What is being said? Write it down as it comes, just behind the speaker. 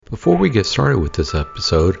Before we get started with this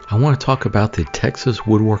episode, I want to talk about the Texas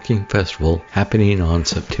Woodworking Festival happening on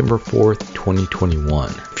September 4th, 2021.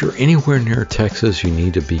 If you're anywhere near Texas, you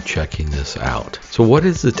need to be checking this out. So what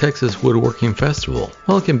is the Texas Woodworking Festival?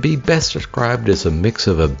 Well, it can be best described as a mix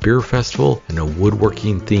of a beer festival and a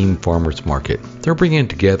woodworking themed farmers market. They're bringing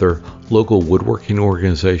together local woodworking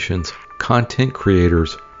organizations, content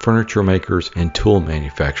creators, furniture makers, and tool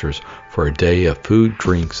manufacturers for a day of food,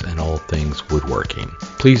 drinks, and all things woodworking.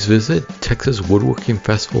 Please visit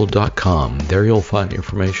TexasWoodworkingFestival.com. There you'll find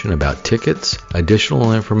information about tickets,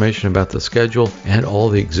 additional information about the schedule, and all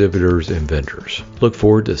the exhibitors and vendors. Look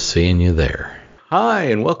forward to seeing you there. Hi,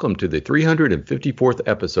 and welcome to the 354th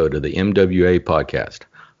episode of the MWA podcast.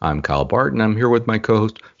 I'm Kyle Barton. I'm here with my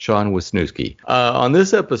co-host, Sean Wisniewski. On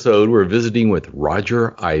this episode, we're visiting with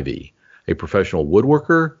Roger Ivy, a professional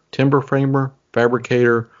woodworker, timber framer,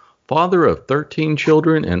 fabricator, father of 13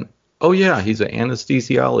 children, and oh yeah, he's an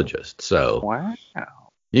anesthesiologist. So wow,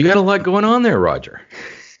 you got a lot going on there, Roger.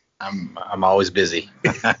 I'm always busy.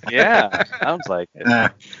 Yeah, sounds like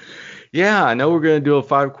it. Yeah, I know we're going to do a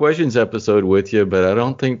 5 questions episode with you, but I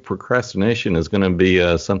don't think procrastination is going to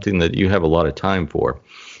be something that you have a lot of time for.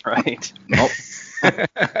 Right. Nope.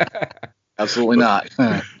 Absolutely not.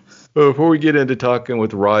 Before we get into talking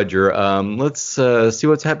with Roger, let's see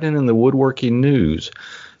what's happening in the woodworking news.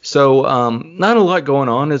 So not a lot going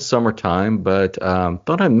on. It's summertime, but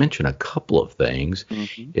thought I'd mention a couple of things.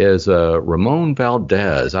 Is Ramon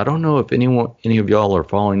Valdez. I don't know if any of y'all are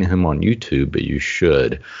following him on YouTube, but you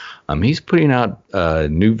should. He's putting out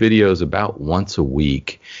new videos about once a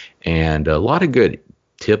week, and a lot of good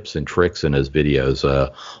tips and tricks in his videos,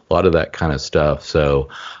 a lot of that kind of stuff. So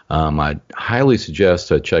I highly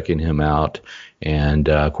suggest checking him out. And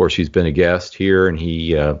of course, he's been a guest here, and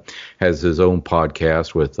he has his own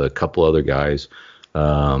podcast with a couple other guys,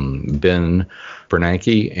 Ben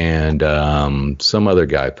Bernanke and some other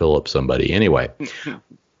guy, Philip somebody. Anyway,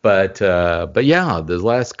 but yeah, the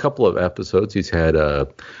last couple of episodes, he's had a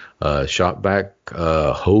shop vac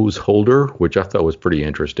hose holder, which I thought was pretty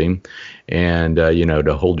interesting. And,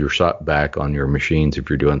 to hold your shop vac on your machines if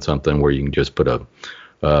you're doing something where you can just put a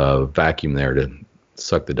vacuum there to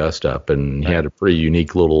suck the dust up. And he had a pretty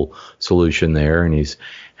unique little solution there. And he's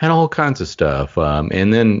had all kinds of stuff.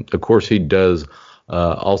 And then, of course, he does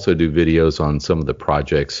also do videos on some of the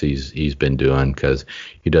projects he's been doing, because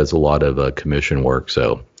he does a lot of commission work.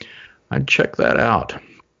 So I'd check that out.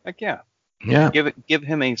 Heck yeah. Yeah. Give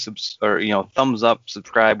him a thumbs up,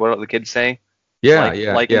 subscribe. What do the kids say? Yeah,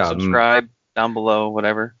 like and subscribe down below,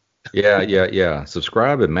 whatever. Yeah.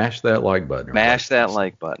 Subscribe and mash that like button. Mash that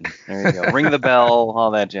like button. There you go. Ring the bell, all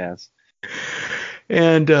that jazz.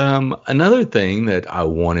 And another thing that I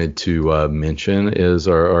wanted to mention is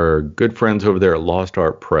our good friends over there at Lost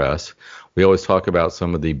Art Press. We always talk about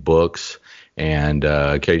some of the books and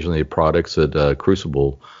occasionally products that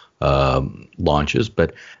Crucible launches,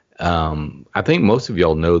 but I think most of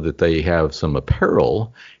y'all know that they have some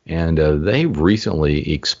apparel, and they've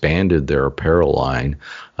recently expanded their apparel line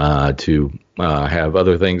to have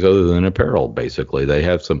other things other than apparel, basically. They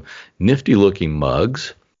have some nifty-looking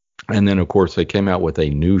mugs, and then, of course, they came out with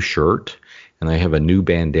a new shirt, and they have a new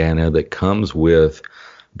bandana that comes with,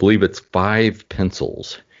 I believe it's 5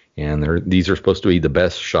 pencils, and these are supposed to be the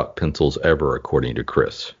best shop pencils ever, according to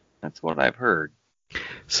Chris. That's what I've heard.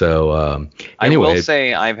 So anyway, I will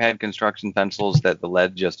say I've had construction pencils that the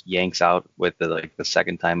lead just yanks out with the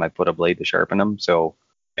second time I put a blade to sharpen them. So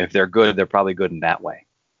if they're good, they're probably good in that way.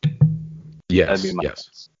 Yes. That'd be my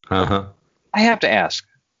Yes. Uh-huh. I have to ask.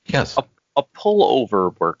 Yes. A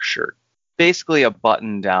pullover work shirt, basically a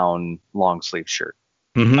button-down long sleeve shirt.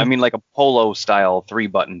 Mm-hmm. I mean, like a polo style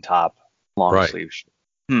 3-button top long sleeve shirt.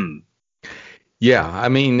 Yeah, I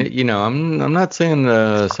mean, I'm not saying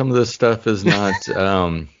some of this stuff is not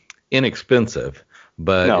inexpensive,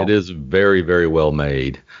 but it is very, very well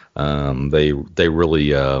made. They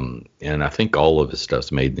really, and I think all of his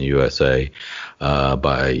stuff's made in the USA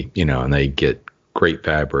and they get great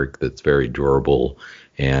fabric that's very durable.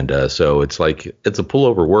 And so it's like it's a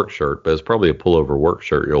pullover work shirt, but it's probably a pullover work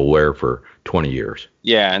shirt you'll wear for 20 years.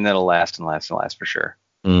 Yeah, and that'll last and last and last for sure.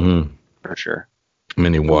 Mm-hmm. For sure.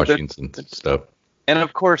 Many washings and stuff. And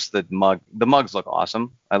of course, the mugs look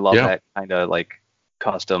awesome. I love that kind of like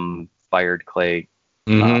custom fired clay.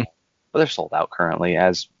 But they're sold out currently,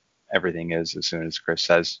 as everything is, as soon as Chris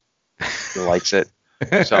says he likes it.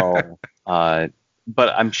 So, but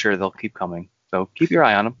I'm sure they'll keep coming. So keep your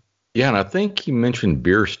eye on them. Yeah, and I think he mentioned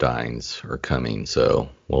beer steins are coming, so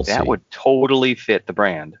we'll see. That would totally fit the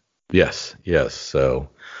brand. Yes. So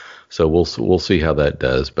we'll see how that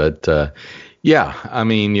does. But Yeah, I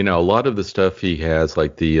mean, a lot of the stuff he has,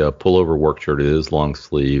 like the pullover work shirt, it is long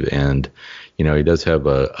sleeve, and he does have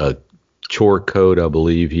a chore coat, I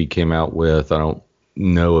believe he came out with. I don't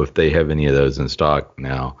know if they have any of those in stock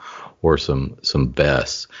now, or some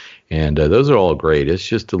vests, and those are all great. It's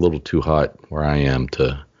just a little too hot where I am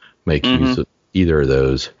to make use of either of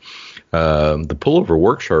those. The pullover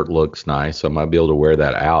work shirt looks nice. I might be able to wear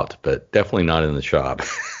that out, but definitely not in the shop.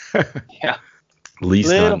 Yeah, At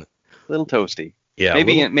least not. Little toasty. Yeah,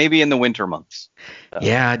 maybe in the winter months.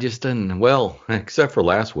 Yeah, it just doesn't. Well, except for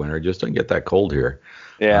last winter, it just doesn't get that cold here.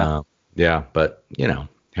 Yeah. Yeah, but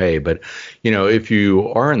hey, but if you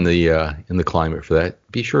are in the climate for that,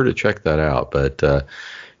 be sure to check that out. But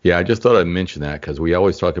yeah, I just thought I'd mention that because we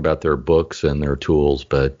always talk about their books and their tools,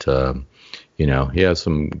 but he has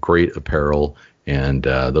some great apparel, and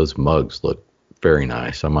those mugs look very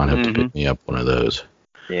nice. I might have to pick me up one of those.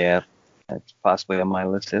 Yeah, that's possibly on my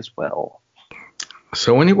list as well.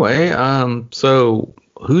 So anyway, so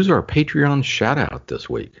who's our Patreon shout out this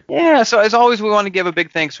week? Yeah, so as always, we want to give a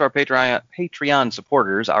big thanks to our Patreon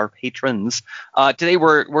supporters, our patrons. Today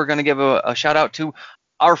we're going to give a shout out to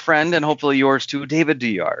our friend, and hopefully yours too, David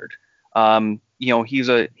Duyard.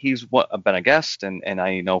 He's been a guest, and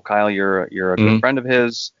I know, Kyle, you're a good friend of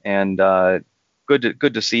his, and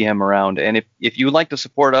good to see him around. And if you would like to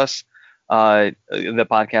support us, the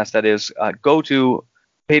podcast, that is, go to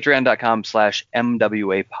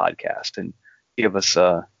patreon.com/MWA podcast and give us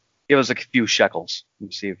a few shekels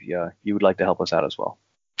and see if you would like to help us out as well.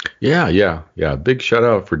 Yeah. Big shout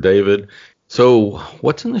out for David. So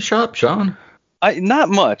what's in the shop, Sean? Not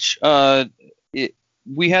much.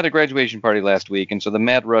 We had a graduation party last week, and so the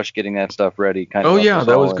mad rush getting that stuff ready kind of. Oh yeah,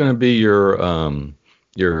 that was going to be your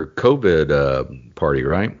COVID party,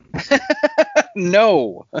 right?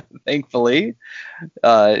 No, thankfully,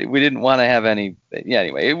 we didn't want to have any. Yeah,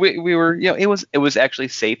 anyway, we were, it was actually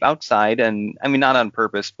safe outside, and I mean, not on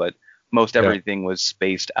purpose, but most everything was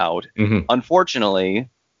spaced out. Unfortunately,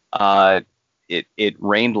 it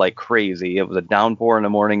rained like crazy. It was a downpour in the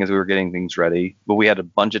morning as we were getting things ready, but we had a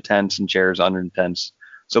bunch of tents and chairs under the tents.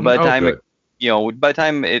 So by the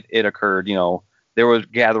time it occurred, there was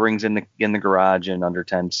gatherings in the garage and under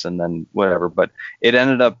tents and then whatever, but it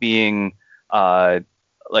ended up being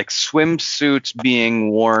like swimsuits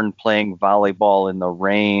being worn playing volleyball in the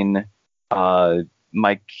rain.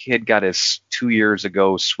 My kid got his 2 years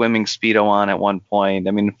ago swimming Speedo on at one point.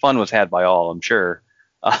 I mean, fun was had by all, I'm sure.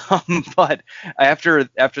 But after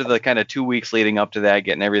the kind of 2 weeks leading up to that,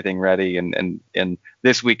 getting everything ready, and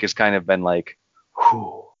this week has kind of been like,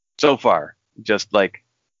 whew, so far, just like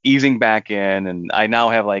easing back in. And I now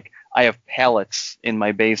have I have pallets in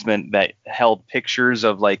my basement that held pictures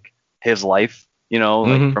of like his life,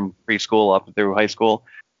 like from preschool up through high school.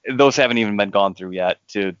 Those haven't even been gone through yet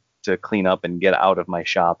to clean up and get out of my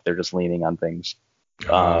shop. They're just leaning on things.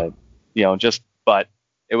 But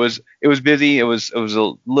it was busy. It was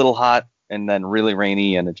a little hot and then really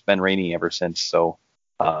rainy, and it's been rainy ever since. So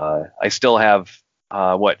I still have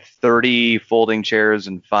 30 folding chairs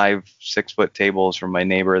and 5 6-foot tables from my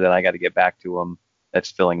neighbor that I got to get back to him. That's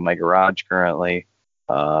filling my garage currently.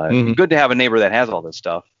 Good to have a neighbor that has all this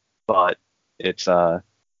stuff, but it's it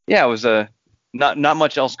was not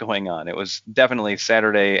much else going on. It was definitely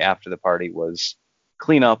Saturday after the party was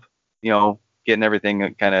clean up, getting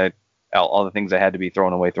everything kind of all the things that had to be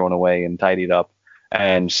thrown away and tidied up.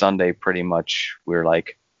 And Sunday pretty much we're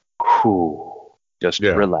like, whew,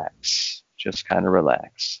 relax. Just kind of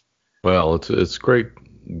relax. Well, it's great.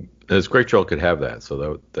 It's great y'all could have that.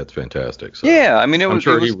 So that's fantastic. So yeah, I mean, I'm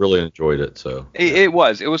sure he really enjoyed it. So it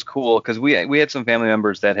was cool because we had some family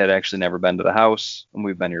members that had actually never been to the house, and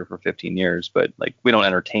we've been here for 15 years, but like we don't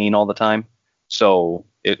entertain all the time. So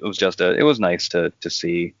it was it was nice to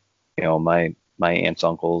see, my aunts,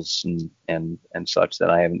 uncles, and such that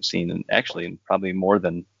I haven't seen in probably way more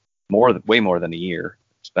than a year.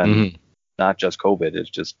 It's been not just COVID. It's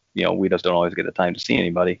just, we just don't always get the time to see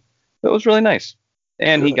anybody. But it was really nice.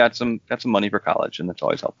 And he got some money for college, and that's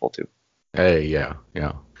always helpful too. Hey, yeah.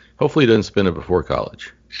 Hopefully he doesn't spend it before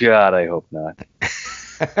college. God, I hope not.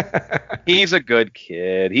 He's a good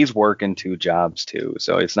kid. He's working 2 jobs too,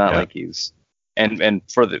 so it's not like he's and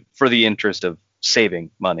for the interest of saving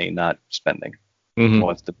money, not spending. He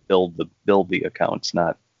wants to build the accounts,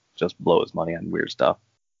 not just blow his money on weird stuff.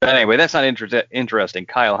 But anyway, that's not interesting.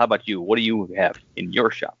 Kyle, how about you? What do you have in your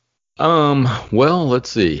shop? Well, let's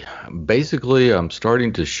see. Basically, I'm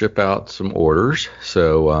starting to ship out some orders,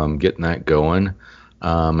 so I'm getting that going.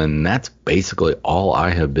 And that's basically all I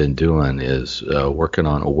have been doing is working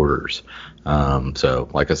on orders. So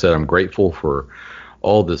like I said, I'm grateful for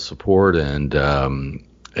all the support, and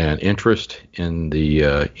an interest in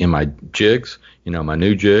the in my jigs, my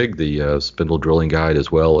new jig, the spindle drilling guide,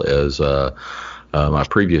 as well as my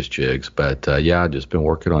previous jigs. But yeah, I've just been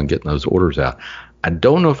working on getting those orders out. I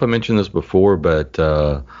don't know if I mentioned this before, but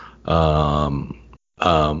my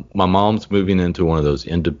mom's moving into one of those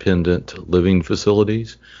independent living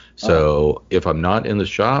facilities. So if I'm not in the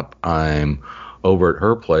shop, I'm over at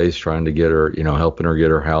her place trying to get her, helping her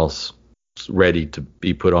get her house ready to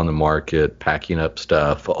be put on the market, packing up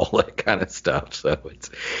stuff, all that kind of stuff. So it's,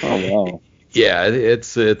 wow. Yeah,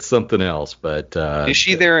 it's something else. But is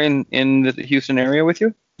she there in the Houston area with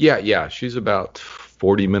you? Yeah, she's about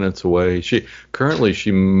 40 minutes away. She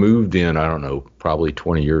moved in, I don't know, probably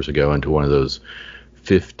 20 years ago into one of those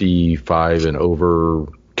 55 and over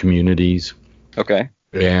communities. Okay.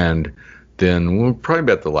 And then probably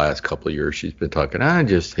about the last couple of years, she's been talking, I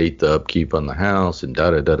just hate the upkeep on the house and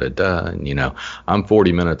da-da-da-da-da. And, I'm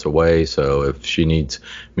 40 minutes away, so if she needs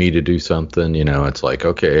me to do something, it's like,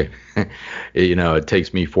 okay, it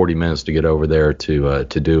takes me 40 minutes to get over there to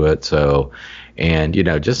do it. So, and,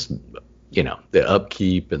 just, the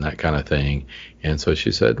upkeep and that kind of thing. And so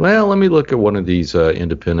she said, well, let me look at one of these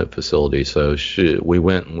independent facilities. So we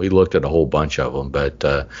went and we looked at a whole bunch of them, but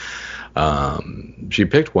she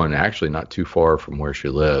picked one actually not too far from where she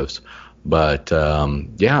lives. But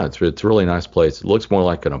yeah, it's a really nice place. It looks more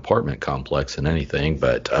like an apartment complex than anything.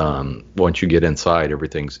 But once you get inside,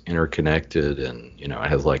 everything's interconnected, and it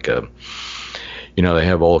has like a, they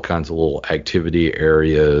have all kinds of little activity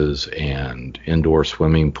areas and indoor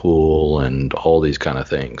swimming pool and all these kind of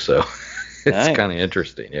things. So it's kind of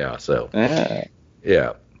interesting. Yeah. So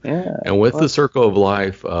yeah. And with the Circle of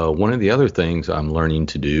Life, one of the other things I'm learning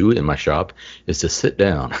to do in my shop is to sit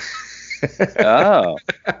down. Oh.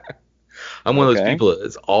 I'm one of those people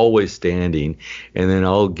that's always standing, and then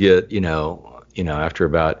I'll get, after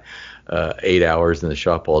about 8 hours in the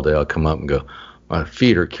shop all day, I'll come up and go, my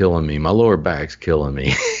feet are killing me. My lower back's killing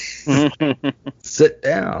me. Sit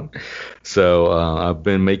down. So I've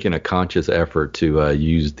been making a conscious effort to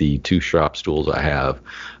use the 2 shop stools I have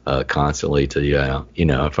constantly to,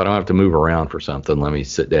 if I don't have to move around for something, let me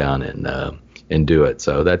sit down and do it.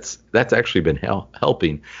 So that's actually been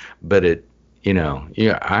helping. But I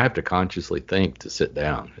have to consciously think to sit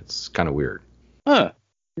down. It's kind of weird. Huh.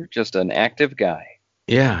 You're just an active guy.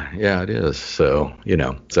 Yeah, it is. So,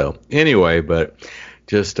 so anyway, but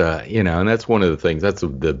just, and that's one of the things, that's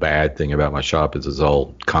the bad thing about my shop is it's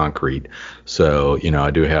all concrete. So,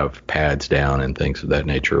 I do have pads down and things of that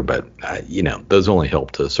nature, but, those only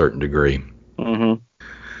help to a certain degree. Mm-hmm.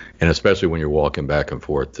 And especially when you're walking back and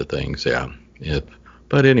forth to things. Yeah.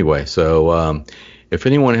 But anyway, so, if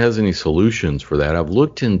anyone has any solutions for that, I've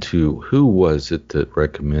looked into who was it that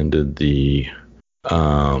recommended the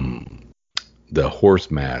horse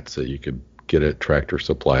mats that you could get at Tractor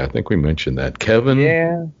Supply. I think we mentioned that. Kevin?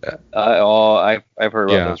 Yeah. I've heard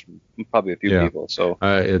about those from probably a few people. So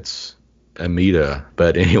it's Amita,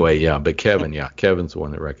 but anyway, but Kevin's the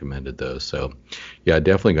one that recommended those. So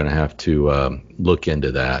definitely going to have to look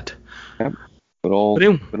into that. Yep. Good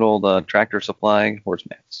old Tractor Supply horse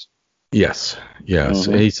mats. Yes.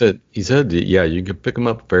 Mm-hmm. He said that, you can pick them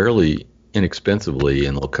up fairly inexpensively,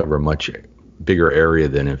 and they'll cover a much bigger area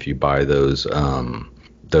than if you buy those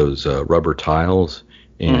rubber tiles.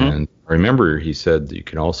 And I remember he said that you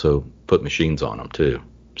can also put machines on them too.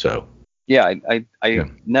 So I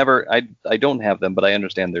don't have them, but I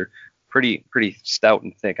understand they're pretty stout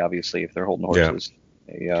and thick. Obviously, if they're holding horses.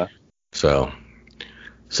 So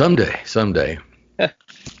someday.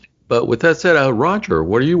 But with that said, Roger,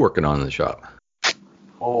 what are you working on in the shop?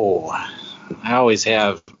 Oh, I always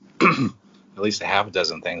have at least a half a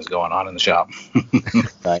dozen things going on in the shop.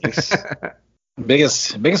 Nice.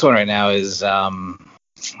 Biggest one right now is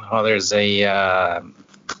there's a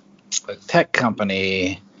tech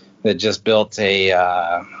company that just built it's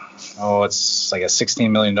like a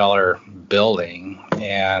 $16 million building,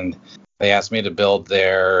 and they asked me to build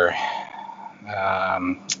their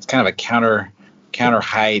it's kind of a counter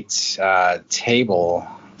height table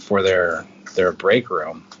for their break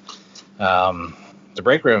room. The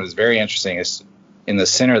break room is very interesting. It's in the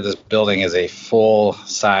center of this building is a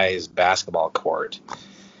full-size basketball court.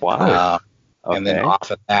 Wow. And then off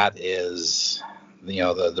of that is,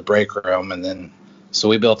 the break room. And then, so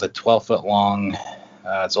we built a 12-foot long,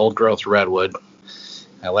 it's old growth redwood.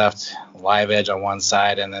 I left live edge on one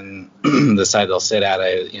side, and then the side they'll sit at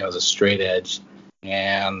is a straight edge.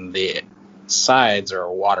 And the sides are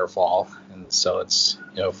a waterfall. And so it's,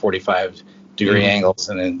 45 degree angles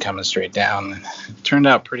and then coming straight down. It turned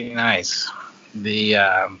out pretty nice.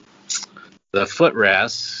 The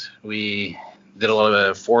footrests, we did a little bit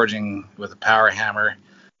of forging with a power hammer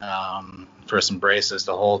for some braces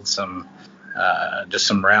to hold some just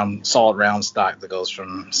some solid round stock that goes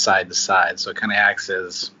from side to side. So it kind of acts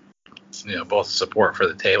as both support for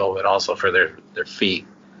the table, but also for their feet.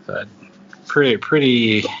 So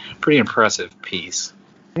pretty impressive piece.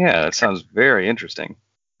 Yeah, that sounds very interesting.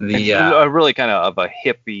 The a really kind of a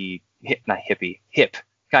hip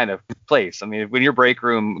kind of place. I mean, when your break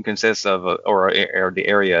room consists of or the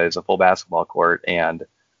area is a full basketball court, and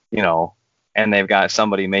and they've got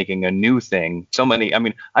somebody making a new thing. I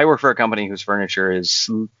mean, I work for a company whose furniture is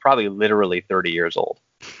probably literally 30 years old.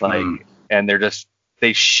 And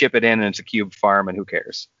they ship it in and it's a cube farm, and who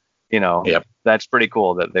cares? Yep. That's pretty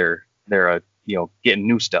cool that they're getting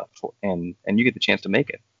new stuff and you get the chance to make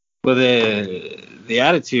it. Well, the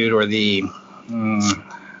attitude or the I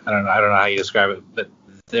don't know how you describe it, but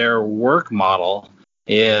their work model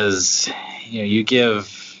is you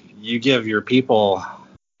give your people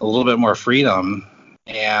a little bit more freedom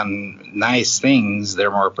and nice things, they're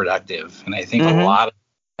more productive. And I think a lot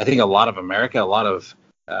of America, a lot of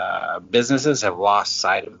businesses have lost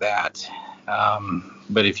sight of that.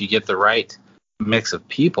 But if you get the right mix of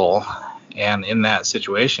people, and in that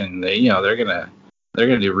situation, they're gonna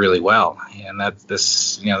do really well. And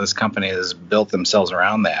this company has built themselves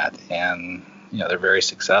around that, and they're very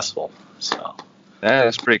successful. So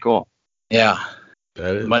that's pretty cool. Yeah,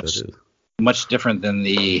 that is much different than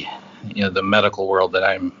the medical world that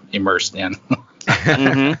I'm immersed in.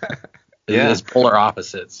 It's polar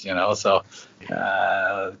opposites, So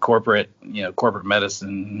corporate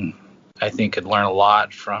medicine, I think, could learn a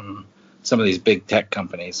lot from some of these big tech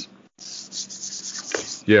companies.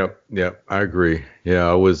 Yeah, I agree. Yeah,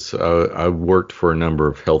 I worked for a number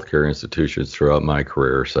of healthcare institutions throughout my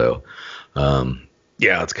career, so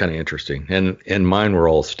it's kind of interesting. And mine were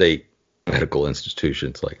all state medical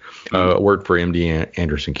institutions. Like I worked for MD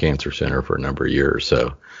Anderson Cancer Center for a number of years.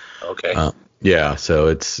 So okay.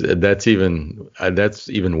 So that's even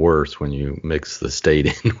worse when you mix the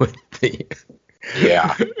state in with the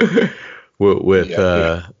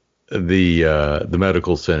the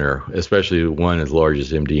medical center, especially one as large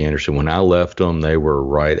as MD Anderson. When I left them, they were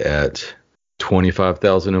right at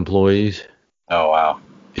 25,000 employees. Oh wow.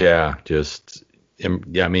 Yeah, I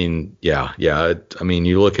mean,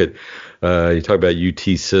 you look at, you talk about UT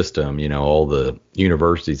system, all the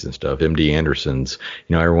universities and stuff, MD Anderson's,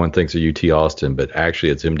 everyone thinks of UT Austin, but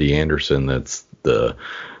actually it's MD Anderson that's the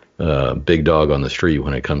big dog on the street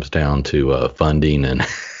when it comes down to funding and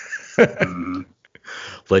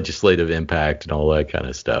legislative impact and all that kind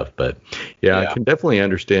of stuff. But I can definitely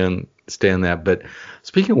understand that. But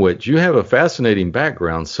speaking of which, you have a fascinating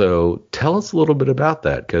background. So tell us a little bit about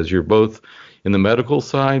that, because you're both in the medical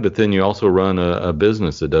side, but then you also run a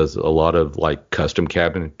business that does a lot of like custom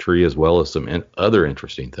cabinetry as well as some other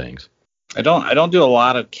interesting things. I don't do a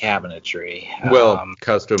lot of cabinetry. Well,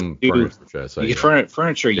 custom furniture, should I say?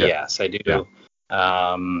 Furniture, yes, I do.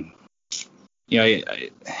 Yeah.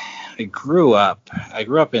 I grew up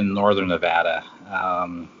in northern Nevada.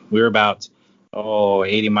 We were about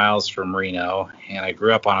 80 miles from Reno, and I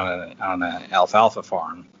grew up on an alfalfa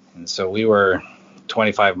farm, and so we were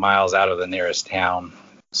 25 miles out of the nearest town.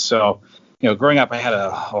 So, growing up, I had a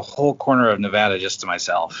whole corner of Nevada just to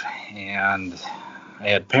myself, and I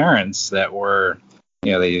had parents that were,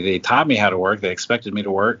 they taught me how to work. They expected me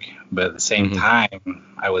to work, but at the same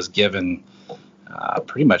time, I was given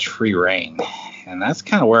pretty much free reign, and that's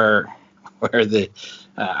kind of where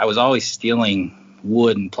I was always stealing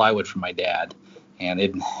wood and plywood from my dad, and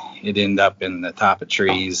it ended up in the top of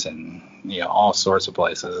trees and all sorts of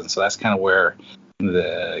places, and so that's kind of where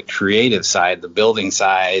the creative side, the building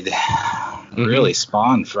side, really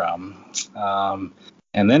spawned from.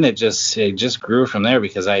 And then it just grew from there,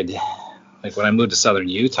 because when I moved to southern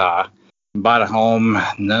Utah, bought a home,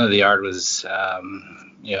 none of the yard was,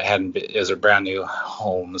 it was a brand new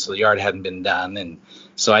home, so the yard hadn't been done. And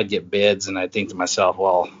so I'd get bids, and I'd think to myself,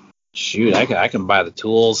 well, shoot, I can buy the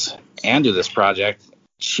tools and do this project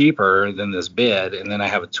cheaper than this bid, and then I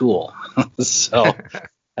have a tool. So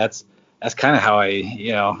that's kind of how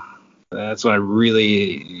that's when I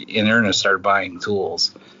really in earnest started buying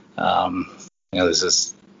tools. This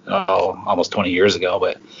is almost 20 years ago,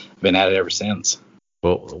 but I've been at it ever since.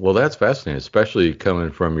 Well, that's fascinating, especially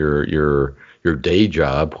coming from your day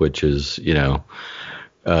job, which is, being an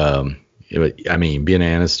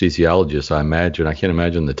anesthesiologist, I can't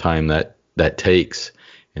imagine the time that takes,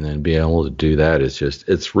 and then being able to do that is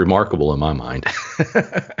it's remarkable in my mind.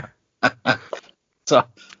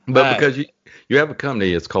 But because you have a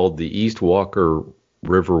company, it's called the East Walker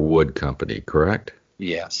Riverwood Company, correct?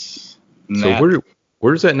 Yes. So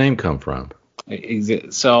where does that name come from?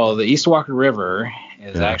 So the East Walker River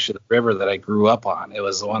is actually the river that I grew up on. It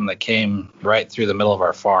was the one that came right through the middle of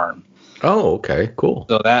our farm. Oh, okay, cool.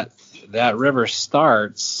 So that river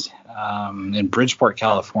starts in Bridgeport,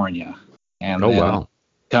 California, and then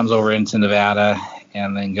comes over into Nevada,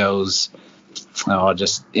 and then goes,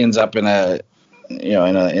 just ends up in a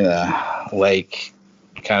lake,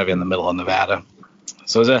 kind of in the middle of Nevada.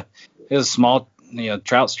 So it was a small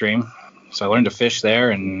trout stream. So I learned to fish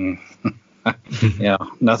there, and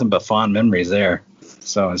nothing but fond memories there.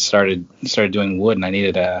 So I started doing wood, and I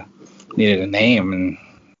needed a name, and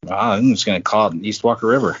I'm just going to call it East Walker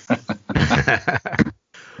River.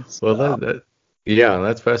 Well,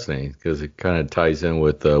 that's fascinating because it kind of ties in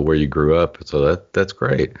with where you grew up. So that's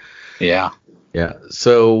great. Yeah. Yeah.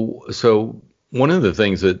 So one of the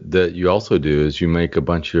things that you also do is you make a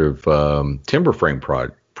bunch of timber frame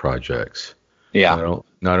projects. Yeah.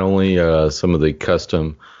 Not only some of the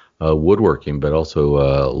custom woodworking, but also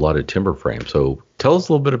a lot of timber frames. So tell us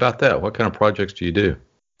a little bit about that. What kind of projects do you do?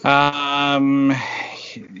 Where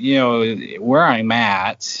I'm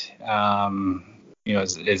at,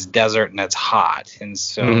 is desert and it's hot, and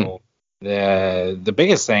so the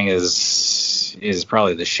biggest thing is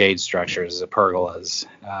probably the shade structures, the pergolas.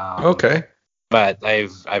 Okay. But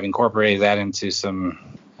I've incorporated that into some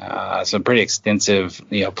pretty extensive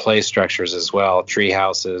play structures as well, tree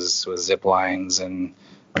houses with zip lines and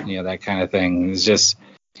that kind of thing. It's just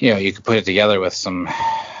you could put it together with some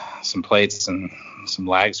plates and some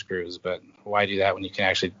lag screws, but why do that when you can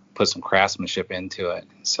actually put some craftsmanship into it?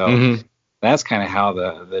 So that's kind of how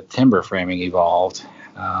the timber framing evolved.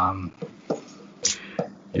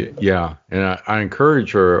 Yeah, and I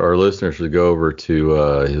encourage our listeners to go over to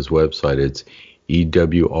his website. It's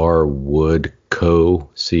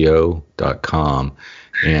ewrwoodco.com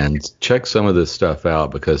and check some of this stuff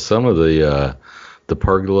out, because some of the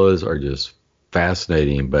pergolas are just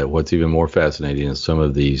fascinating. But what's even more fascinating is some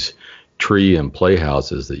of these tree and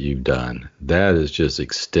playhouses that you've done. That is just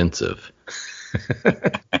extensive.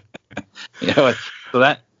 So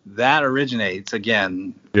that originates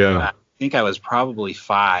again. Yeah. I think I was probably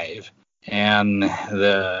 5, and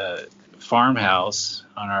the farmhouse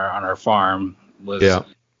on our farm was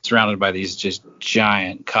surrounded by these just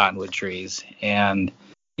giant cottonwood trees, and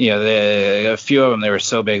a few of them, they were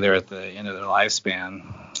so big they were at the end of their lifespan,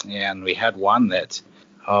 and we had one that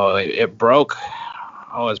it broke.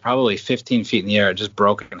 It was probably 15 feet in the air. It just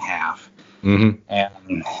broke in half. And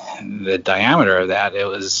the diameter of that, it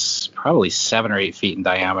was probably 7 or 8 feet in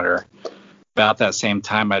diameter. About that same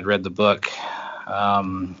time, I'd read the book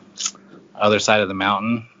Other Side of the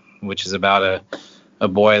Mountain, which is about a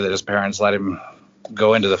boy that his parents let him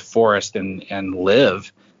go into the forest and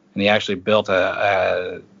live, and he actually built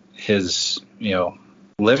his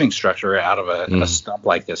living structure out of a stump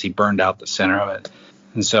like this. He burned out the center of it,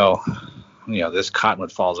 and so this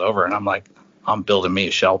cottonwood falls over, and I'm like, I'm building me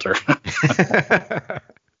a shelter.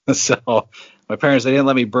 So my parents, they didn't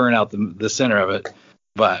let me burn out the center of it,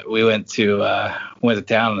 but we went to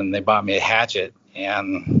town, and they bought me a hatchet,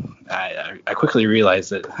 and I quickly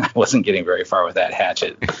realized that I wasn't getting very far with that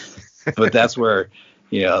hatchet. But that's where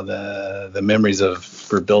the memories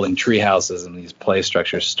for building tree houses and these play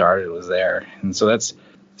structures started, was there. And so that's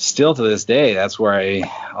still to this day, that's where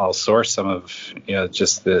I'll source some of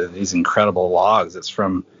just these incredible logs. It's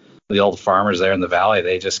from the old farmers there in the valley.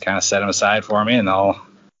 They just kind of set them aside for me, and I'll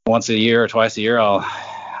once a year or twice a year I'll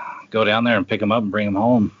go down there and pick them up and bring them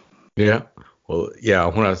home. Yeah. Well, yeah.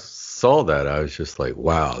 When I saw that, I was just like,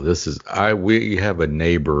 wow, we have a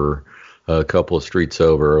neighbor a couple of streets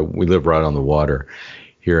over. We live right on the water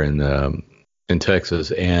here in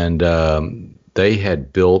Texas, and they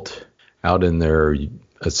had built out in their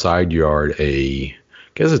side yard I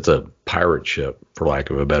guess it's a pirate ship, for lack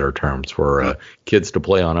of a better terms, for kids to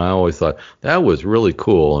play on. I always thought that was really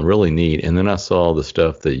cool and really neat. And then I saw the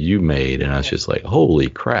stuff that you made, and I was just like, holy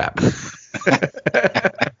crap.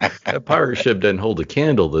 That pirate ship doesn't hold a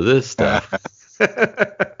candle to this stuff.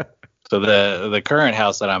 So the current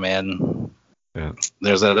house that I'm in,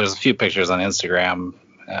 there's a few pictures on Instagram.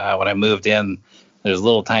 When I moved in, there's a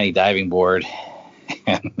little tiny diving board,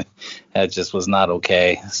 and that just was not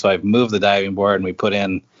okay. So I've moved the diving board, and we put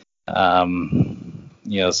in some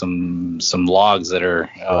logs that are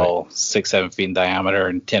 6-7 feet in diameter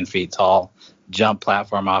and 10 feet tall. Jump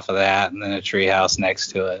platform off of that, and then a tree house next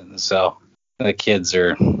to it. And so the kids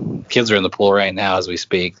are in the pool right now as we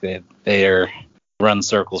speak. They are run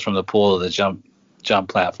circles from the pool to the jump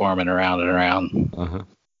platform and around and around. Uh-huh.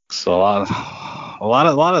 So a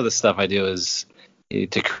lot of the stuff I do is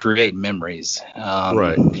to create memories.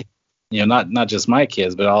 Right. Not just my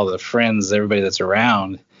kids, but all the friends, everybody that's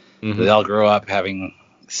around. They all grow up having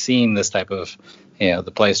seen this type of,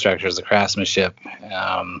 the play structures, the craftsmanship.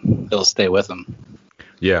 It'll stay with them.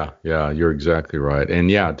 Yeah, you're exactly right.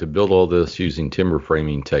 And yeah, to build all this using timber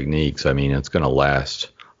framing techniques, I mean, it's going to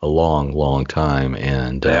last a long, long time.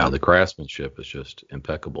 And the craftsmanship is just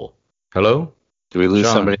impeccable. Hello? Do we lose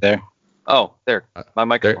Sean? somebody there? Oh, there. My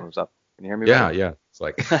microphone was up. Can you hear me? Yeah. It's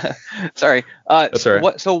like, sorry. That's all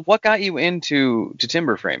right. What got you into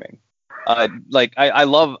timber framing? I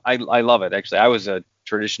love it actually. I was a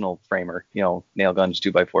traditional framer, nail guns,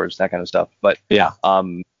 2x4s, that kind of stuff. But the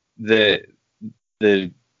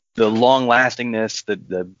long lastingness,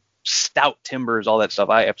 the stout timbers, all that stuff,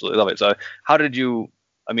 I absolutely love it. So how did you?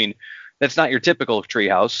 I mean, that's not your typical tree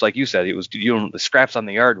house, like you said. It was the scraps on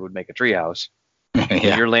the yard would make a tree house.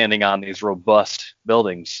 You're landing on these robust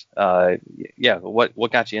buildings. What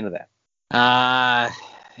got you into that?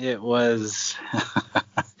 It was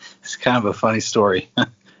it's kind of a funny story.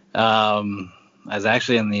 I was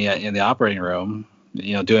actually in the operating room,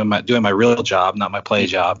 doing my real job, not my play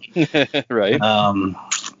job. Right.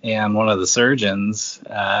 And one of the surgeons,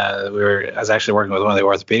 I was actually working with one of the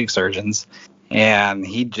orthopedic surgeons, and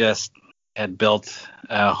he just had built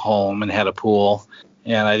a home and had a pool.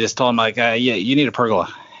 And I just told him, like, you need a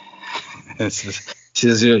pergola. She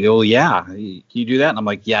says, oh, yeah, you do that? And I'm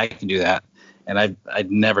like, yeah, I can do that. And I'd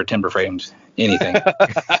never timber framed anything.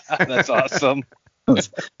 That's awesome.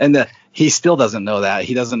 And he still doesn't know that.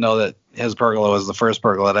 He doesn't know that his pergola was the first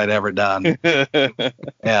pergola that I'd ever done.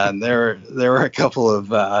 And there were a couple of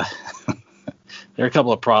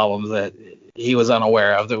problems that he was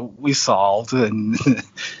unaware of that we solved. And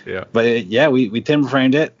but we timber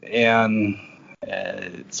framed it, and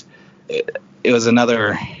it was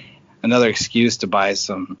another excuse to buy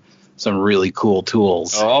some really cool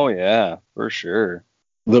tools. Oh yeah, for sure.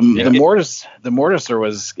 The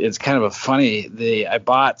mortiser it's kind of a funny. I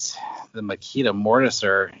bought the Makita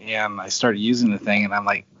mortiser, and I started using the thing, and I'm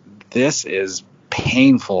like, this is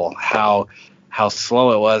painful. How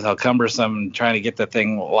slow it was, how cumbersome trying to get the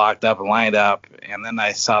thing locked up and lined up. And then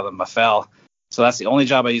I saw the Mafel. So that's the only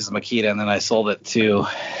job I used the Makita, and then I sold it to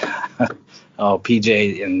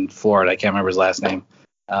PJ in Florida. I can't remember his last name.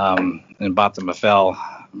 And bought the Mafel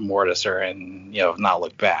mortiser, and not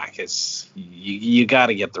look back. It's you got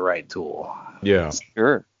to get the right tool. Yeah,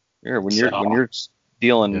 sure. When you're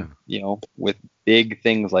dealing with big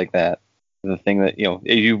things like that, the thing that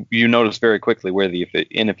you notice very quickly where the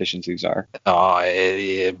inefficiencies are.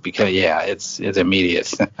 It's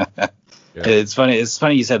immediate. It's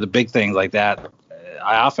funny you said the big things like that.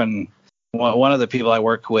 I often, one of the people I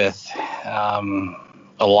work with a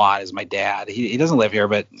lot is my dad. He doesn't live here,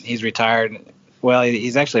 but he's retired. Well,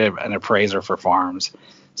 he's actually an appraiser for farms.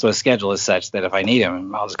 So his schedule is such that if I need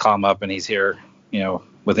him, I'll just call him up and he's here,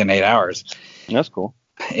 within 8 hours. That's cool.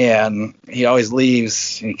 And he always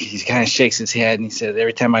leaves. He kind of shakes his head and he said,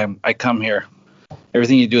 every time I come here,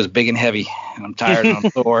 everything you do is big and heavy, and I'm tired and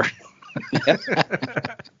I'm sore.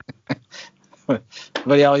 But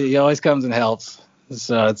he always comes and helps.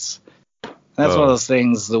 So that's one of those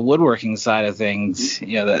things. The woodworking side of things,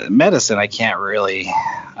 the medicine, I can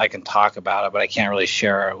talk about it, but I can't really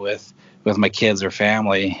share it with my kids or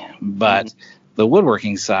family. But the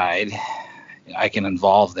woodworking side, I can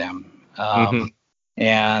involve them.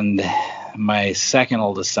 And my second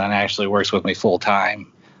oldest son actually works with me full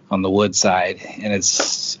time on the wood side, and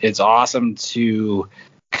it's awesome to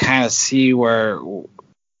kind of see where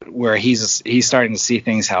he's starting to see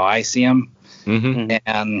things how I see them.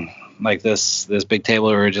 And like this big table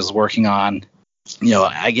we were just working on,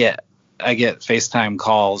 I get FaceTime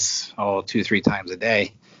calls 2-3 times a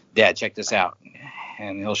day. Dad, check this out,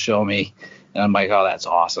 and he'll show me, and I'm like, oh, that's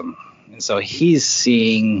awesome. And so he's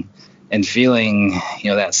seeing and feeling,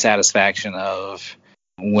 that satisfaction of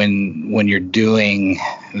when you're doing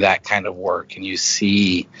that kind of work and you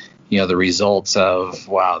see, the results of,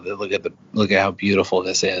 wow, look at how beautiful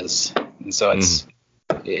this is. And so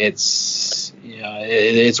it's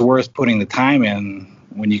worth putting the time in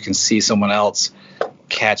when you can see someone else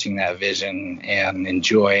catching that vision and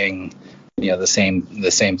enjoying, the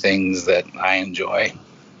same things that I enjoy.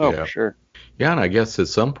 Oh, for sure. Yeah, and I guess at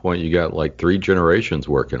some point you got like 3 generations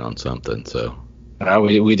working on something. So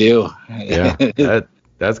we do. Yeah,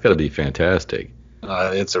 that's got to be fantastic.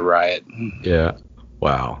 It's a riot. Yeah.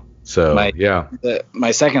 Wow. So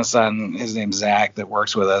my second son, his name's Zach, that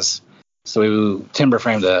works with us. So we timber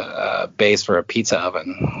framed a base for a pizza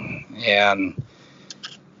oven, and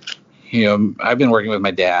I've been working with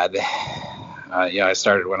my dad. I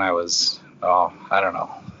started when I was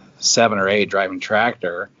 7 or 8 driving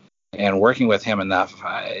tractor. and working with him enough,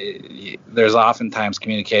 there's oftentimes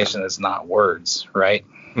communication that's not words, right?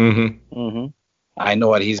 Mm-hmm. Mm-hmm. I know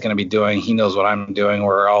what he's going to be doing. He knows what I'm doing.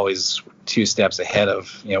 We're always 2 steps ahead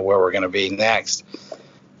of where we're going to be next.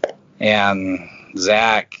 And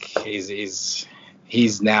Zach, he's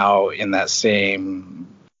now in that same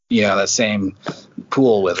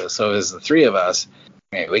pool with us. So as the 3 of us,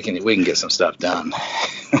 we can get some stuff done.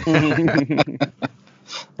 A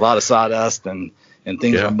lot of sawdust and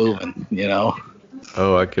things are moving,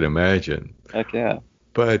 Oh, I can imagine. Heck yeah.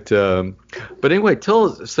 But anyway,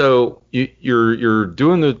 tell us. So you're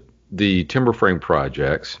doing the timber frame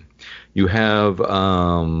projects. You have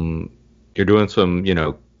you're doing some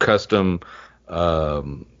custom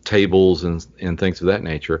tables and things of that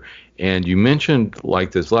nature. And you mentioned,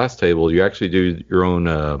 like this last table, you actually do your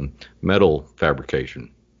own metal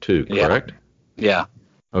fabrication too, correct? Yeah.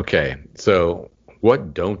 Okay. So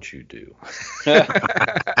what don't you do?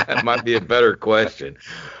 That might be a better question.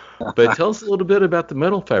 But tell us a little bit about the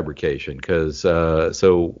metal fabrication, because are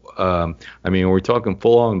we talking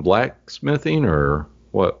full-on blacksmithing, or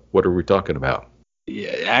what are we talking about?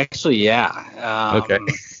 Yeah, actually, yeah. Okay.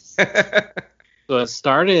 So it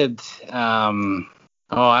started, I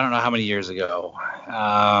don't know how many years ago.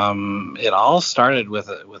 It all started with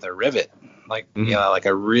a rivet, like like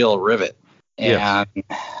a real rivet, and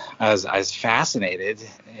I was fascinated,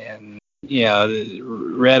 and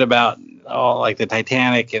read about like the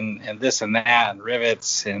Titanic and this and that and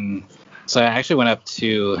rivets, and so I actually went up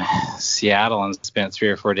to Seattle and spent 3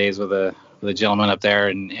 or 4 days with a gentleman up there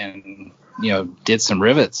and did some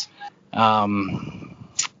rivets.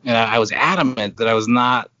 And I was adamant that I was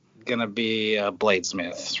not gonna be a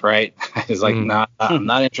bladesmith, right? I was like, I'm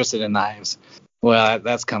not interested in knives. Well,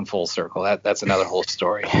 that's come full circle. That's another whole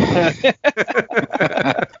story.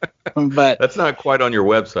 But that's not quite on your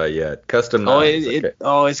website yet. Custom knives.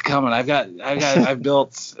 It's coming. I've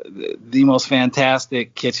built the most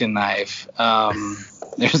fantastic kitchen knife.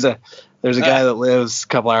 There's a guy that lives a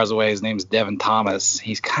couple hours away. His name's Devin Thomas.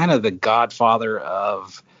 He's kind of the godfather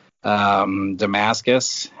of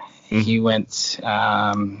Damascus. Mm-hmm. He went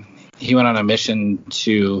on a mission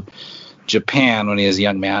to Japan when he was a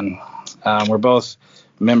young man. We're both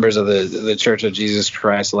members of the Church of Jesus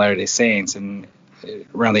Christ of Latter-day Saints, and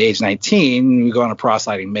around the age of 19, we go on a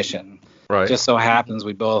proselyting mission. Right. Just so happens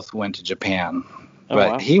we both went to Japan.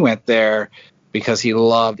 But he went there because he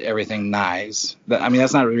loved everything knives.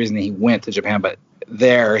 That's not the reason he went to Japan, but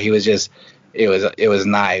there he was just, it was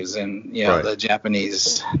knives and, the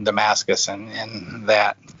Japanese Damascus and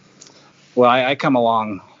that. Well, I come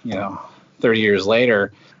along, 30 years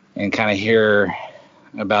later and kind of hear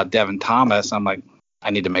about Devin Thomas. I'm like,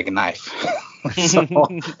 I need to make a knife. So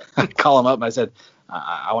I call him up and I said,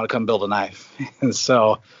 I want to come build a knife. And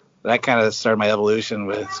so that kind of started my evolution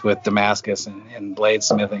with Damascus and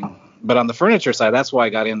bladesmithing. But on the furniture side, that's why I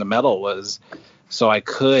got into metal, was so I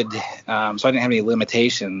could, so I didn't have any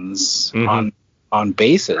limitations on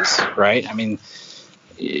bases, right?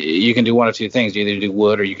 You can do one of 2 things. You either do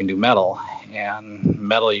wood or you can do metal. And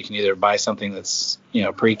metal, you can either buy something that's,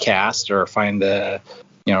 precast, or find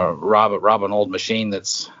rob an old machine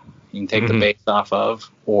that's you can take the base off of,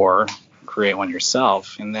 or create one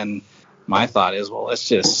yourself. And then my thought is, well, let's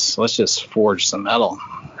just forge some metal.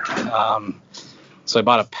 So I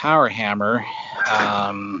bought a power hammer.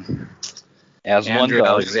 As Andrew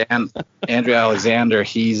one does. Andrew Alexander,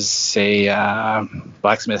 he's a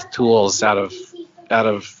Blacksmith Tools out of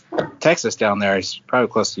Texas down there. He's probably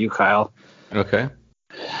close to you, Kyle. Okay.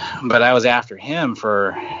 But I was after him for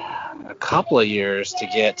a couple of years to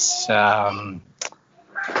get a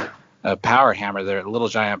power hammer, their Little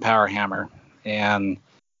Giant power hammer. And,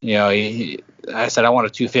 I said, I want a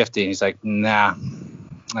 250. And he's like, nah,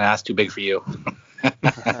 that's too big for you.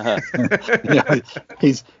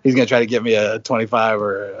 He's going to try to get me a 25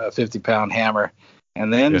 or a 50 pound hammer.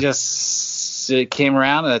 And then it came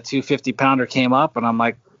around and a 250 pounder came up, and I'm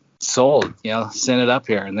like, sold, send it up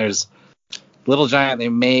here. And there's Little Giant, they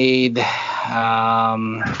made, I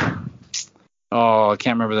can't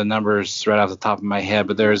remember the numbers right off the top of my head,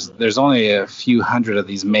 but there's only a few hundred of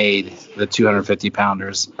these made, the 250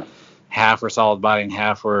 pounders. Half were solid body and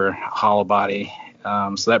half were hollow body.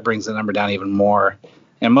 So that brings the number down even more.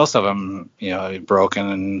 And most of them,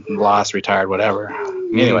 broken and lost, retired, whatever.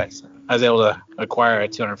 Anyways, I was able to acquire a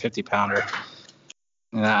 250 pounder.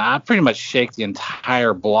 And I pretty much shake the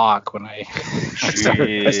entire block when I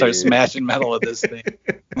start smashing metal with this thing.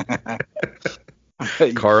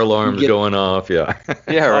 Car alarms going off, yeah.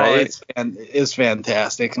 Yeah, right. It's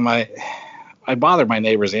fantastic. I bother my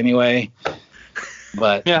neighbors anyway,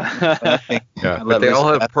 but but they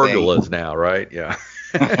all have pergolas now, right? Yeah.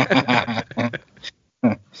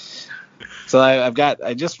 So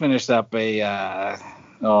I just finished up about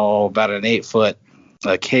an 8-foot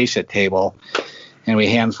acacia table, and we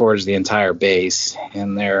hand forged the entire base,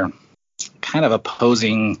 and they're kind of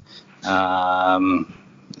opposing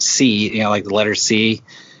C, like the letter C,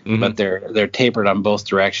 but they're tapered on both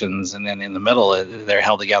directions, and then in the middle they're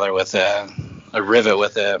held together with a rivet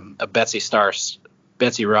with a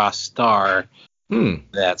Betsy Ross star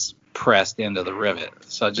that's pressed into the rivet.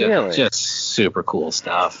 So just super cool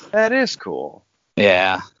stuff. That is cool.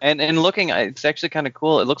 Yeah. And looking, it's actually kind of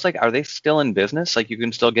cool. It looks like, are they still in business? Like you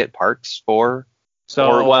can still get parts for,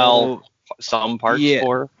 some parts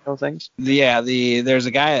for those things? Yeah. There's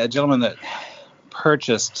a gentleman that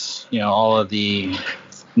purchased, all of the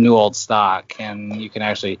new old stock, and you can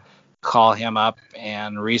actually call him up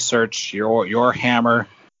and research your hammer.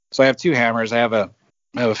 So I have two hammers. I have a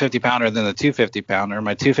 50 pounder and then the 250 pounder.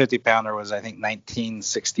 My 250 pounder was, I think,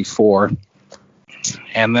 1964.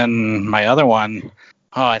 And then my other one,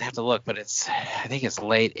 I'd have to look, but I think it's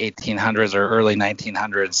late 1800s or early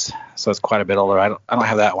 1900s. So it's quite a bit older. I don't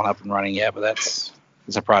have that one up and running yet, but it's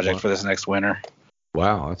a project for this next winter.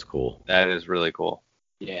 Wow, that's cool. That is really cool.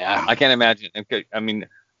 Yeah. I can't imagine. I mean,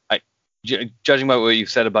 judging by what you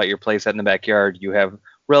said about your place in the backyard, you have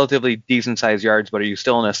relatively decent sized yards, but are you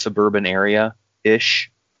still in a suburban area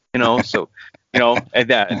ish? So, and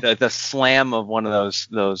the slam of one of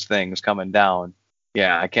those things coming down.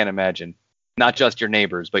 Yeah, I can't imagine. Not just your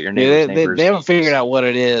neighbors, but your neighbors. They haven't figured out what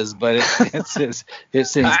it is, but it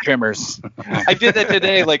sends tremors. I did that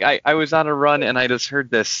today. Like I was on a run and I just heard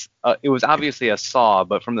this. It was obviously a saw,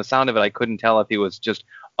 but from the sound of it, I couldn't tell if he was just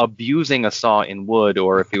abusing a saw in wood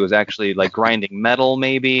or if he was actually like grinding metal.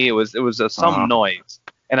 Maybe it was some noise.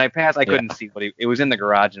 And I couldn't see what it was in the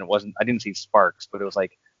garage, and I didn't see sparks, but it was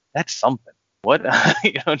like, that's something. What?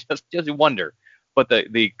 Just wonder. But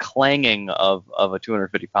the clanging of a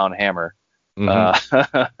 250 pound hammer. That's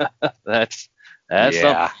something.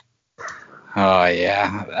 Oh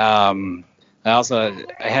yeah. I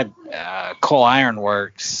had Coal Iron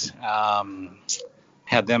Works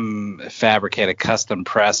had them fabricate a custom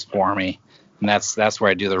press for me, and that's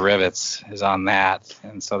where I do the rivets, is on that.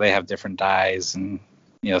 And so they have different dies and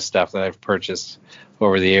stuff that I've purchased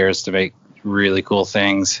over the years to make really cool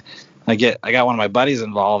things. I got one of my buddies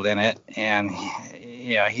involved in it, and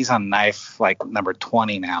he's on knife like number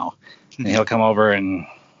 20 now. And he'll come over and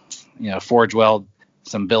forge weld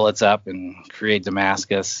some billets up and create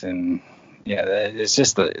Damascus, and it's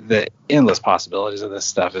just the endless possibilities of this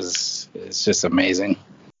stuff is just amazing.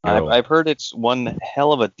 I've heard it's one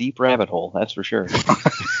hell of a deep rabbit hole, that's for sure.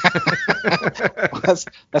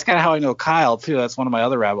 That's kind of how I know Kyle too. That's one of my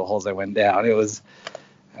other rabbit holes I went down. It was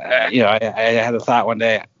I had a thought one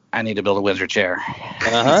day, I need to build a Windsor chair.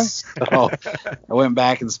 So I went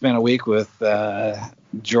back and spent a week with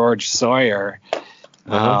George Sawyer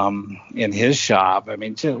in his shop. I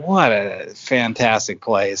mean, what a fantastic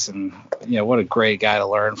place, and what a great guy to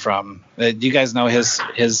learn from. Do you guys know his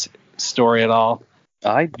story at all?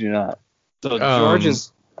 I do not. So George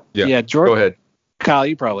is George. Go ahead, Kyle.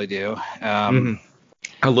 You probably do. A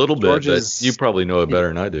little bit, but you probably know it better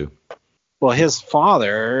than I do. Well, his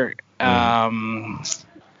father. I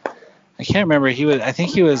can't remember. I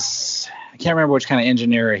can't remember which kind of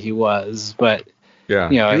engineer he was, but he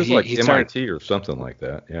was like he MIT or something like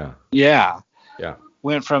that. Yeah.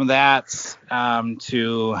 Went from that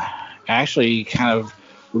to actually kind of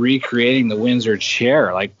recreating the Windsor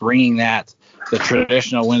chair, like bringing the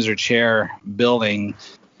traditional Windsor chair building.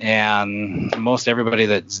 And most everybody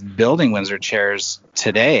that's building Windsor chairs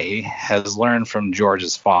today has learned from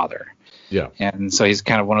George's father. Yeah. And so he's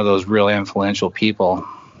kind of one of those really influential people.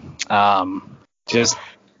 Last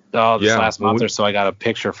month or so, I got a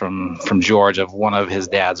picture from George of one of his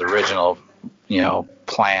dad's original,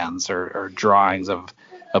 plans or drawings of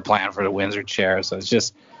a plan for the Windsor chair. So it's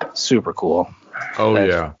just super cool. Oh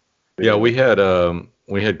yeah. We had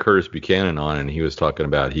Curtis Buchanan on, and he was talking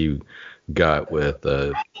about he got with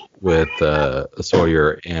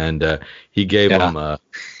Sawyer, and he gave him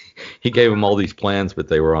all these plans, but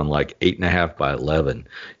they were on like 8.5 by 11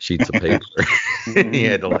 sheets of paper. He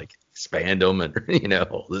had to like expand them and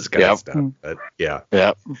all this kind of stuff. But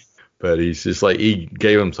but he's just like, he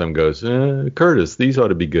gave him some, goes, Curtis, these ought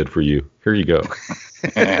to be good for you. Here you go.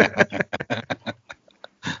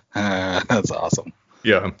 That's awesome.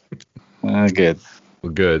 Yeah. Good.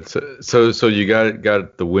 Well, good. So you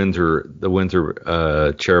got the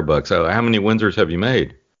Windsor chair buck. So how many Windsors have you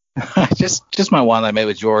made? just my one I made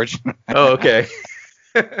with George. Oh, okay.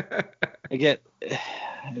 I get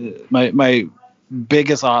my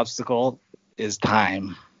biggest obstacle is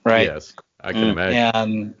time, right? Yes. I can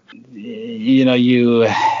imagine. And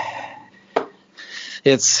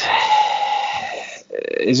it's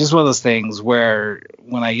just one of those things where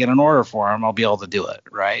when I get an order for them, I'll be able to do it,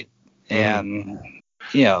 right? And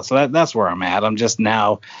so that's where I'm at. I'm just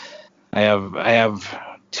now. I have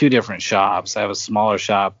two different shops. I have a smaller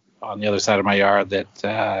shop on the other side of my yard that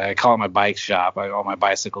I call it my bike shop. All my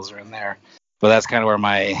bicycles are in there. But that's kind of where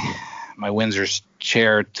my Windsor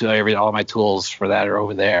chair all my tools for that are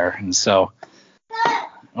over there. And so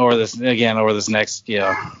over this next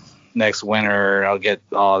next winter, I'll get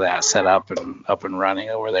all of that set up and running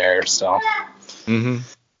over there. So. Mm-hmm.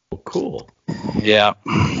 Well, cool. Yeah.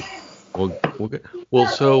 Well,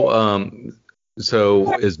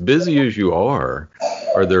 so as busy as you are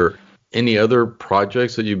there any other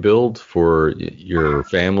projects that you build for your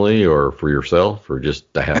family or for yourself or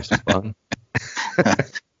just to have some fun?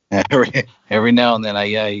 Every now and then I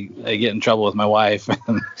get in trouble with my wife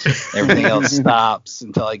and everything else stops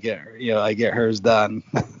until I get hers done.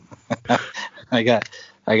 I got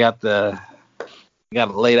it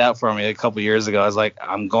laid out for me a couple years ago. I was like,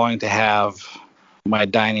 I'm going to have my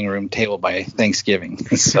dining room table by Thanksgiving.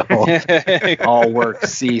 So all work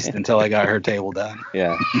ceased until I got her table done.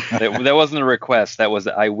 Yeah. That wasn't a request. That was,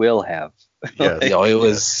 I will have. Yes. It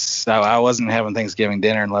was, I wasn't having Thanksgiving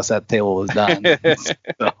dinner unless that table was done.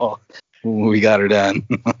 So we got her done.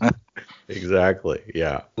 Exactly.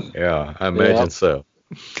 Yeah. Yeah. I imagine so.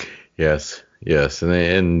 Yes. Yes.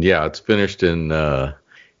 And yeah, it's finished in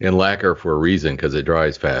lacquer for a reason because it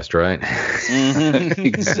dries fast, right? Mm-hmm.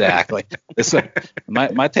 Exactly.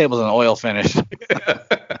 My table's an oil finish.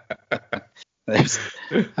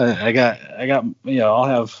 I got I'll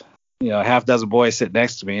have a half dozen boys sit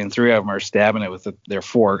next to me and three of them are stabbing it with their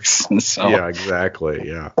forks. And so yeah, exactly.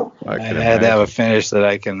 Yeah. I had to have a finish that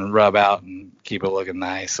I can rub out and keep it looking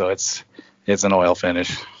nice. So it's an oil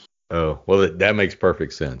finish. Oh, well, that makes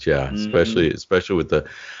perfect sense. Yeah, especially with the.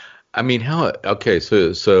 I mean,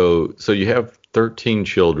 so you have 13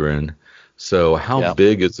 children. So how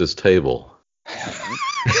big is this table?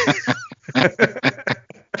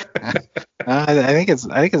 I think it's a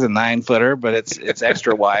 9-footer, but it's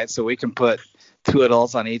extra wide, so we can put 2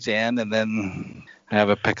 adults on each end, and then I have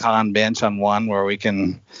a pecan bench on one where we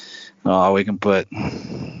can put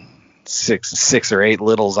 6 or 8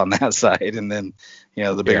 littles on that side, and then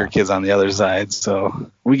the bigger kids on the other side. So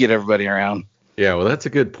we get everybody around. Yeah, well, that's a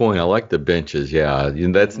good point. I like the benches. Yeah,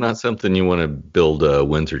 that's not something you want to build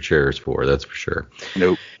Windsor chairs for. That's for sure.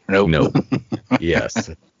 Nope. Yes.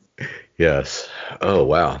 Yes. Oh,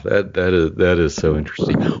 wow. That is so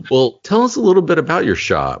interesting. Well, tell us a little bit about your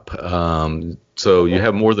shop. So you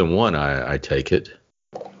have more than one, I take it.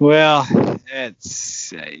 Well,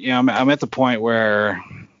 it's I'm at the point where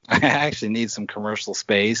I actually need some commercial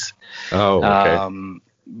space. Oh, okay.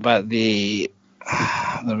 But the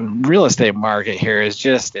real estate market here is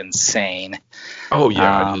just insane. Oh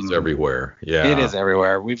yeah, it is everywhere. Yeah, it is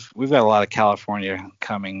everywhere. We've got a lot of California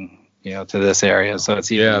coming, to this area, so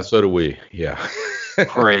it's even so do we. Yeah,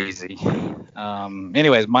 crazy.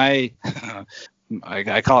 Anyways, I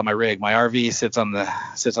call it my rig. My RV sits on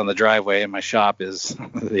the driveway, and my shop is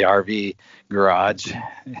the RV garage.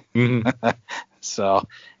 Mm-hmm. So,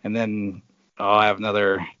 and then I have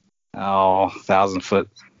another 1,000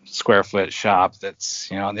 square foot shop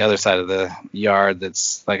that's on the other side of the yard.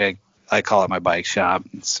 That's like I call it my bike shop.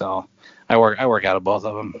 So I work out of both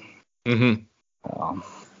of them. Mm-hmm.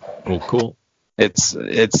 Well, cool. It's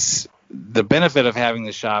the benefit of having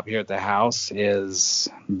the shop here at the house is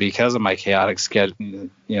because of my chaotic schedule.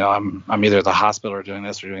 I'm either at the hospital or doing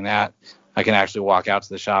this or doing that. I can actually walk out to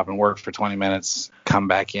the shop and work for 20 minutes, come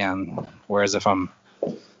back in. Whereas if I'm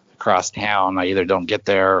across town, I either don't get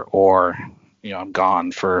there or I'm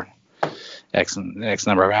gone for X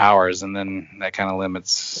number of hours, and then that kind of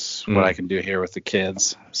limits what I can do here with the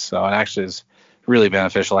kids. So it actually is really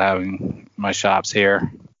beneficial having my shops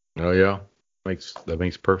here. Oh yeah, that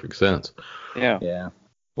makes perfect sense. Yeah.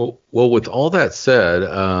 Well, with all that said,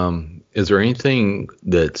 is there anything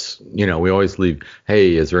that's we always leave?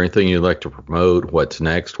 Hey, is there anything you'd like to promote? What's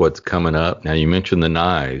next? What's coming up? Now you mentioned the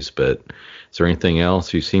knives, but is there anything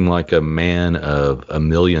else? You seem like a man of a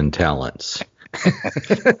million talents.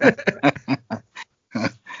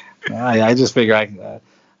 I just figure I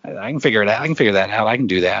can figure it out. I can figure that out. I can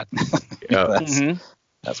do that. Yeah.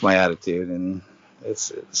 That's my attitude, and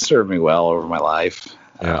it's served me well over my life.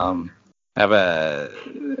 Yeah. I have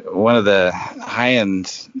one of the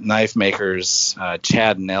high-end knife makers,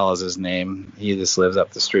 Chad Nell is his name. He just lives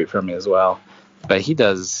up the street from me as well. But he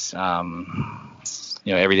does,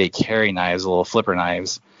 everyday carry knives, little flipper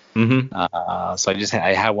knives. Mm-hmm. So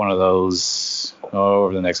I had one of those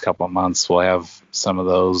over the next couple of months, we'll have some of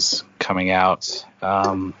those coming out.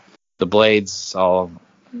 The blades, I'll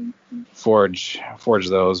forge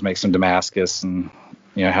those, make some Damascus, and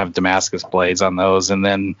have Damascus blades on those. And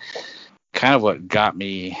then kind of what gets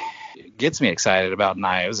me excited about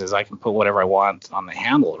knives is I can put whatever I want on the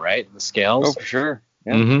handle, right? The scales. Oh, for sure.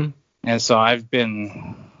 Yeah. Mm-hmm. And so I've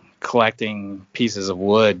been collecting pieces of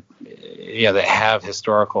wood, that have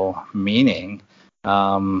historical meaning.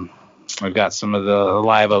 I've got some of the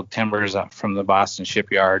live oak timbers up from the Boston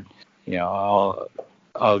shipyard. I'll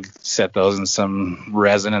set those in some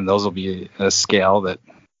resin, and those will be a scale that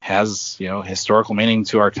has, historical meaning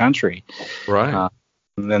to our country. Right.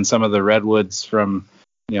 And then some of the redwoods from,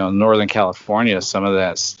 Northern California, some of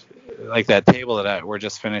that's like that table that we're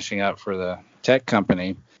just finishing up for the tech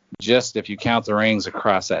company. Just if you count the rings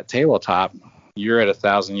across that tabletop, you're at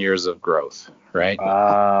 1,000 years of growth, right?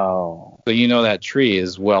 Wow. So that tree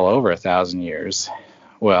is well over 1,000 years.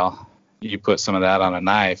 Well, you put some of that on a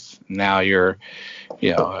knife, now you're,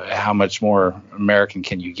 how much more American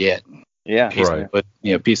can you get? Yeah.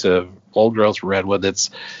 Piece of old growth redwood that's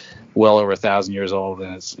well over 1,000 years old,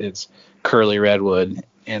 and it's curly redwood,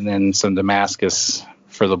 and then some Damascus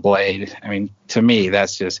for the blade. I mean, to me,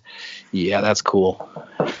 that's just, that's cool.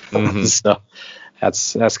 Mm-hmm. So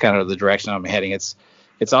that's kind of the direction I'm heading. It's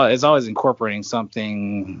always incorporating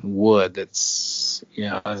something wood that's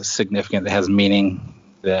significant, that has meaning,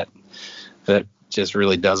 that just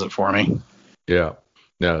really does it for me. Yeah.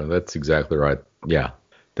 No, that's exactly right. Yeah.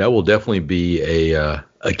 That will definitely be a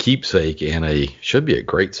keepsake, and should be a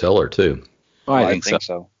great seller too. Oh, I think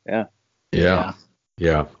so. Yeah.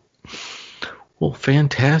 Yeah. Well,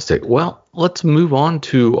 fantastic. Well, let's move on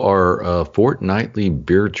to our fortnightly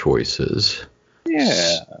beer choices.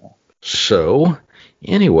 Yeah. So,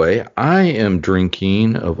 anyway, I am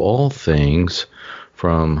drinking, of all things,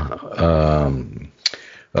 from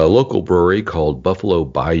a local brewery called Buffalo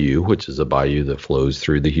Bayou, which is a bayou that flows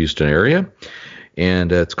through the Houston area.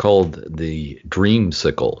 And it's called the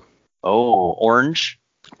Dreamsicle. Oh, orange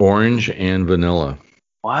and vanilla.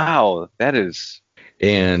 Wow, that is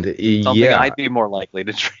something I'd be more likely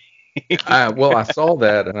to drink. I saw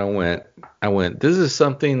that and I went, this is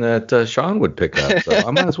something that Sean would pick up, so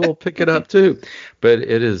I might as well pick it up too. But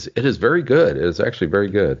it is very good. It is actually very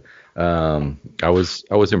good. I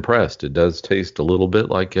was impressed. It does taste a little bit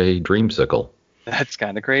like a Dreamsicle. That's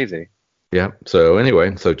kind of crazy. Yeah. So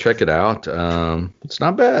anyway, check it out. It's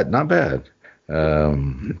not bad.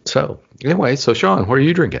 So Sean, what are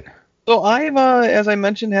you drinking? So I've, as I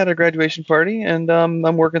mentioned, had a graduation party, and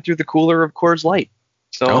I'm working through the cooler of Coors Light.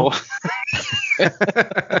 So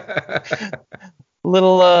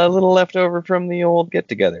little leftover from the old get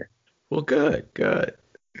together. Well, good.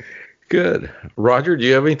 Roger, do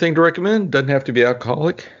you have anything to recommend? Doesn't have to be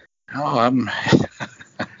alcoholic. No,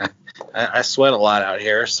 I sweat a lot out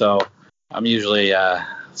here, so I'm usually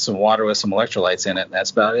some water with some electrolytes in it, and that's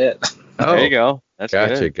about it. Oh, there you go. That's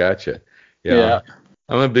good. Gotcha. Yeah.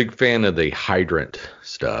 I'm a big fan of the hydrant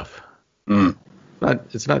stuff.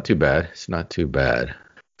 It's not too bad.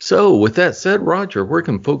 So with that said, Roger, where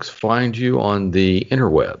can folks find you on the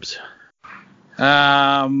interwebs?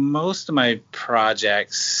 Most of my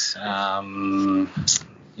projects, I'll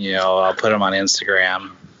put them on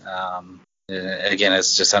Instagram. Again,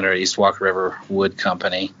 it's just under East Walker River Wood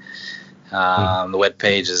Company. The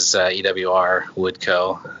webpage is EWR Wood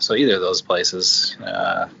Co. So either of those places.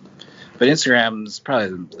 But Instagram is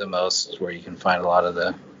probably the most where you can find a lot of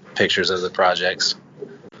the pictures of the projects.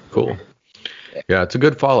 Cool. Yeah, it's a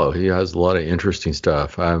good follow. He has a lot of interesting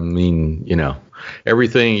stuff. I mean,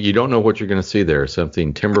 everything, you don't know what you're going to see there.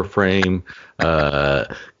 Something timber frame,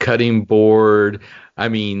 cutting board. I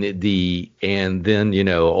mean, and then,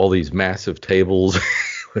 all these massive tables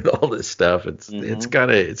with all this stuff. It's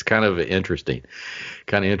kind of interesting.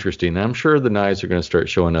 I'm sure the knives are going to start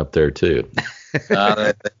showing up there too.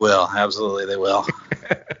 They will. Absolutely, they will.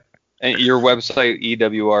 And your website,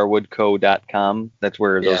 ewrwoodco.com, that's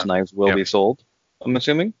where those knives will be sold, I'm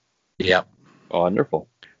assuming? Yep. Wonderful.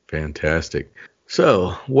 Fantastic.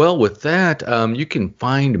 So, well, with that, you can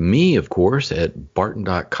find me, of course, at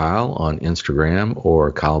barton.kyle on Instagram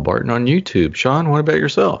or Kyle Barton on YouTube. Sean, what about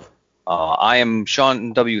yourself? I am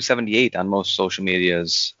Sean W78 on most social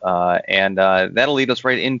medias, and that'll lead us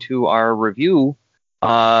right into our review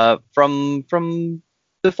from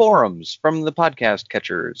the forums, from the podcast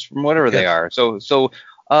catchers, from whatever they are. So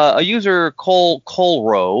a user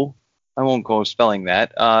Colro, I won't go spelling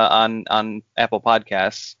that, on Apple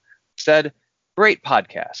Podcasts said, "Great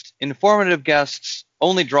podcast, informative guests.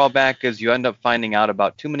 Only drawback is you end up finding out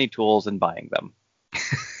about too many tools and buying them."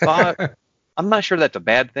 I'm not sure that's a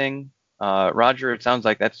bad thing. Roger, it sounds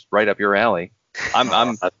like that's right up your alley.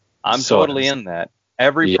 I'm So totally in that.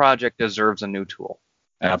 Every project deserves a new tool.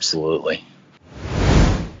 Absolutely.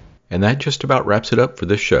 And that just about wraps it up for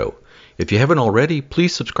this show. If you haven't already,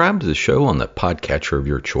 please subscribe to the show on the podcatcher of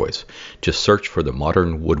your choice. Just search for the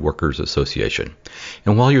Modern Woodworkers Association.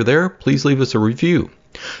 And while you're there, please leave us a review.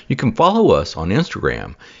 You can follow us on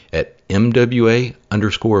Instagram at MWA_podcast.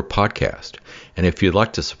 And if you'd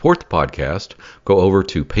like to support the podcast, go over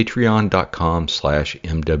to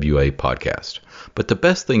patreon.com/MWA podcast. But the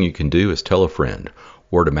best thing you can do is tell a friend.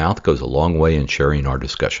 Word of mouth goes a long way in sharing our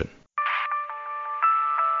discussion.